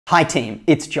Hi team,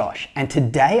 it's Josh, and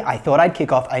today I thought I'd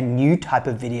kick off a new type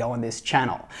of video on this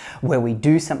channel where we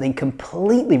do something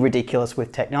completely ridiculous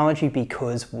with technology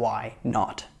because why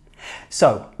not?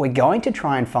 So we're going to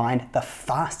try and find the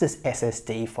fastest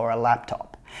SSD for a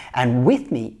laptop, and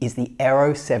with me is the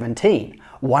Aero 17,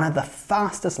 one of the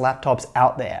fastest laptops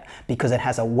out there because it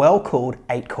has a well-cooled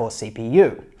 8-core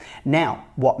CPU. Now,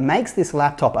 what makes this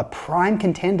laptop a prime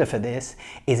contender for this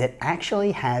is it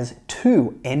actually has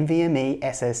 2 NVMe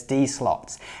SSD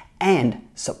slots and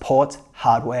supports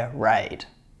hardware RAID.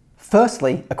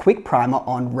 Firstly, a quick primer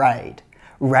on RAID.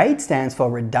 RAID stands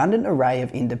for Redundant Array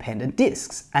of Independent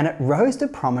Disks, and it rose to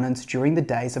prominence during the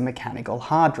days of mechanical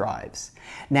hard drives.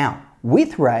 Now,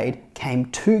 with RAID came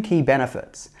 2 key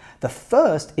benefits. The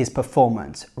first is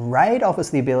performance. RAID offers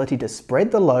the ability to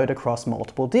spread the load across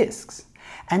multiple disks.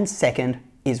 And second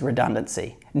is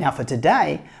redundancy. Now for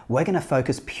today, we're going to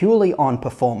focus purely on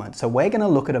performance. So we're going to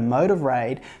look at a mode of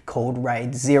RAID called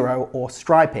RAID 0 or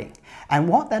striping. And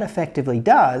what that effectively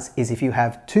does is if you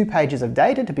have 2 pages of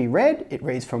data to be read, it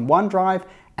reads from one drive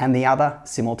and the other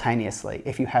simultaneously.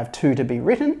 If you have 2 to be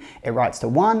written, it writes to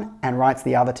one and writes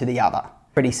the other to the other.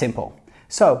 Pretty simple.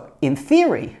 So in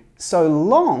theory, so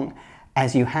long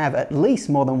as you have at least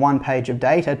more than 1 page of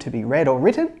data to be read or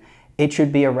written, it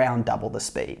should be around double the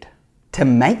speed. To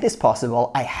make this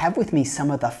possible, I have with me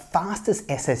some of the fastest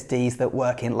SSDs that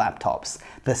work in laptops,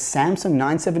 the Samsung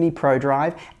 970 Pro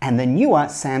drive and the newer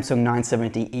Samsung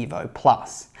 970 EVO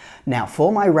Plus. Now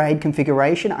for my RAID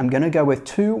configuration, I'm going to go with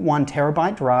 2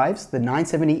 1TB drives, the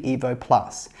 970 EVO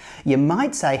Plus. You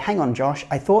might say, hang on Josh,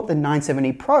 I thought the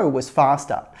 970 Pro was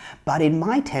faster. But in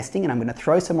my testing, and I'm going to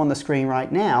throw some on the screen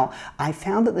right now, I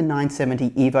found that the 970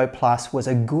 EVO Plus was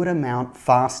a good amount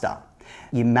faster.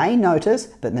 You may notice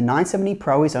that the 970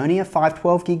 Pro is only a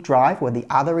 512 gig drive where the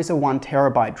other is a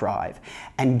 1TB drive.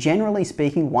 And generally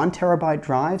speaking, 1TB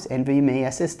drives, NVMe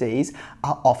SSDs,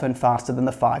 are often faster than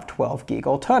the 512 gig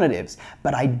alternatives.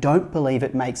 But I don't believe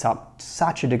it makes up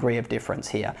such a degree of difference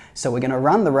here. So we're going to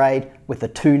run the RAID with the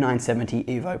 2 970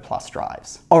 EVO Plus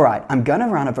drives. Alright, I'm going to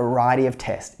run a variety of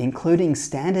tests, including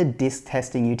standard disk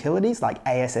testing utilities like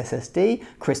ASSSD,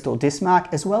 Crystal Disk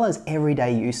Mark, as well as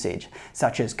everyday usage,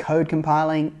 such as code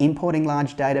compiling, importing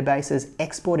large databases,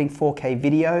 exporting 4K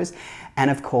videos, and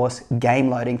of course, game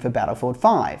loading for Battlefield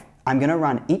 5. I'm going to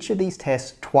run each of these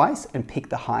tests twice and pick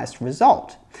the highest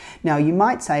result. Now you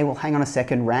might say, well hang on a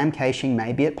second, RAM caching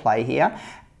may be at play here,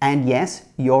 and yes,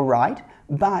 you're right,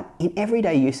 but in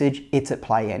everyday usage, it's at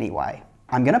play anyway.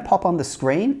 I'm going to pop on the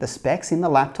screen the specs in the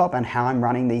laptop and how I'm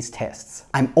running these tests.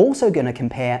 I'm also going to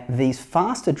compare these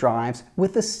faster drives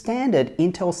with the standard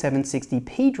Intel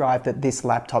 760p drive that this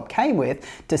laptop came with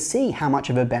to see how much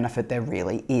of a benefit there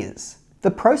really is.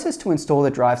 The process to install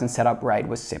the drives and set up RAID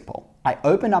was simple. I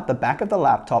opened up the back of the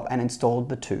laptop and installed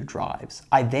the 2 drives.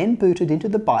 I then booted into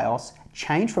the BIOS,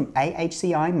 changed from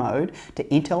AHCI mode to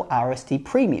Intel RST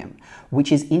Premium,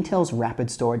 which is Intel's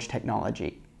rapid storage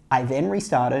technology. I then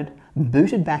restarted,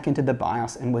 booted back into the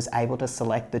BIOS and was able to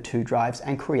select the 2 drives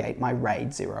and create my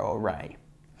RAID 0 array.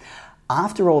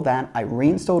 After all that, I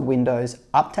reinstalled Windows,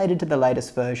 updated to the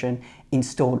latest version,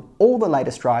 installed all the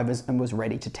latest drivers and was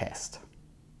ready to test.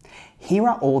 Here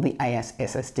are all the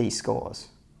Ssd scores.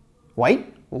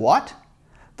 Wait, what?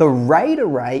 The RAID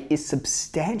array is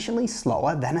substantially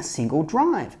slower than a single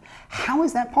drive. How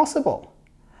is that possible?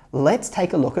 Let's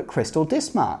take a look at Crystal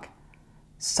Disk Mark.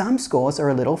 Some scores are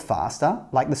a little faster,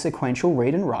 like the sequential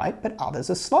read and write, but others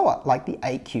are slower, like the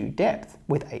 8Q depth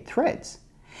with 8 threads.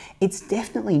 It's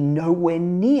definitely nowhere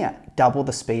near double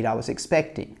the speed I was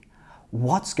expecting.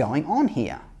 What's going on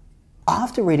here?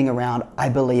 After reading around, I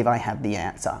believe I have the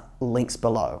answer. Links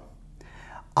below.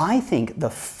 I think the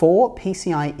 4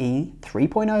 PCIe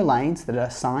 3.0 lanes that are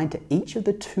assigned to each of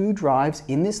the 2 drives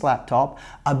in this laptop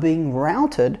are being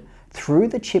routed through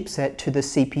the chipset to the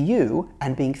CPU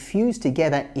and being fused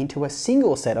together into a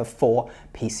single set of 4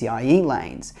 PCIe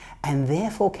lanes, and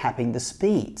therefore capping the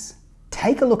speeds.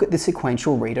 Take a look at the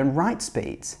sequential read and write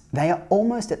speeds. They are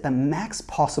almost at the max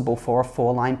possible for a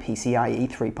 4-line PCIe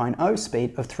 3.0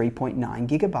 speed of 3.9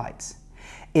 gigabytes.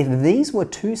 If these were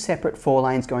 2 separate 4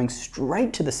 lanes going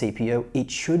straight to the CPU,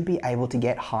 it should be able to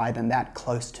get higher than that,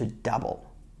 close to double.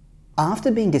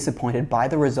 After being disappointed by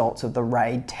the results of the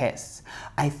RAID tests,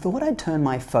 I thought I'd turn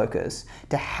my focus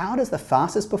to how does the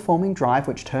fastest performing drive,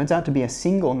 which turns out to be a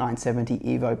single 970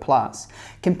 EVO Plus,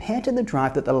 compare to the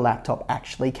drive that the laptop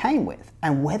actually came with,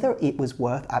 and whether it was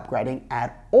worth upgrading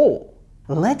at all.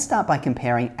 Let's start by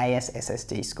comparing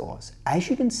ASSD scores. As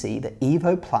you can see, the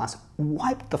EVO Plus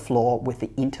wiped the floor with the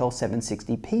Intel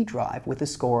 760p drive with a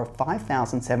score of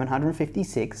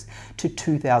 5,756 to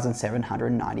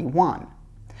 2,791.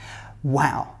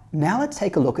 Wow, now let's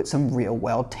take a look at some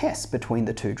real-world tests between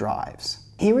the two drives.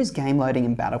 Here is game loading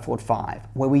in Battlefield 5,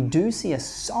 where we do see a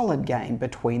solid game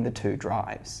between the two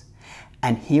drives.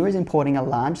 And here is importing a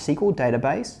large SQL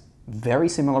database, very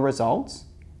similar results.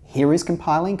 Here is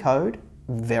compiling code,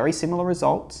 very similar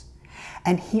results.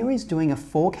 And here is doing a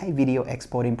 4K video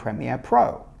export in Premiere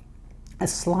Pro, a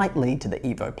slight lead to the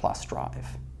Evo Plus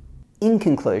drive. In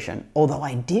conclusion, although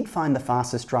I did find the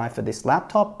fastest drive for this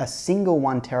laptop, a single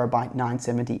 1TB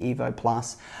 970 Evo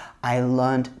Plus, I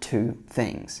learned two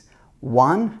things.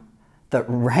 One, that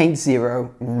RAID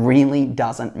 0 really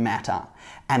doesn't matter.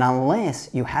 And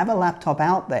unless you have a laptop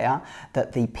out there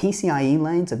that the PCIe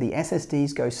lanes of the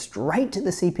SSDs go straight to the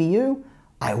CPU,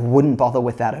 I wouldn't bother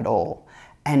with that at all.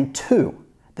 And two,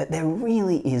 that there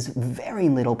really is very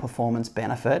little performance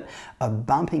benefit of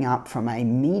bumping up from a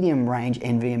medium range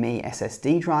NVMe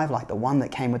SSD drive like the one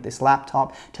that came with this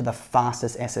laptop to the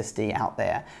fastest SSD out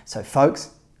there. So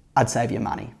folks, I'd save your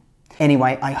money.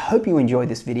 Anyway, I hope you enjoyed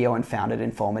this video and found it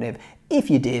informative. If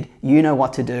you did, you know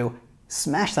what to do.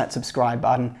 Smash that subscribe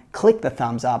button, click the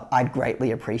thumbs up, I'd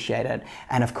greatly appreciate it.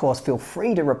 And of course, feel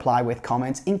free to reply with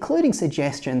comments, including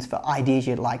suggestions for ideas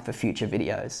you'd like for future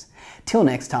videos. Till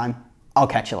next time, I'll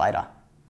catch you later.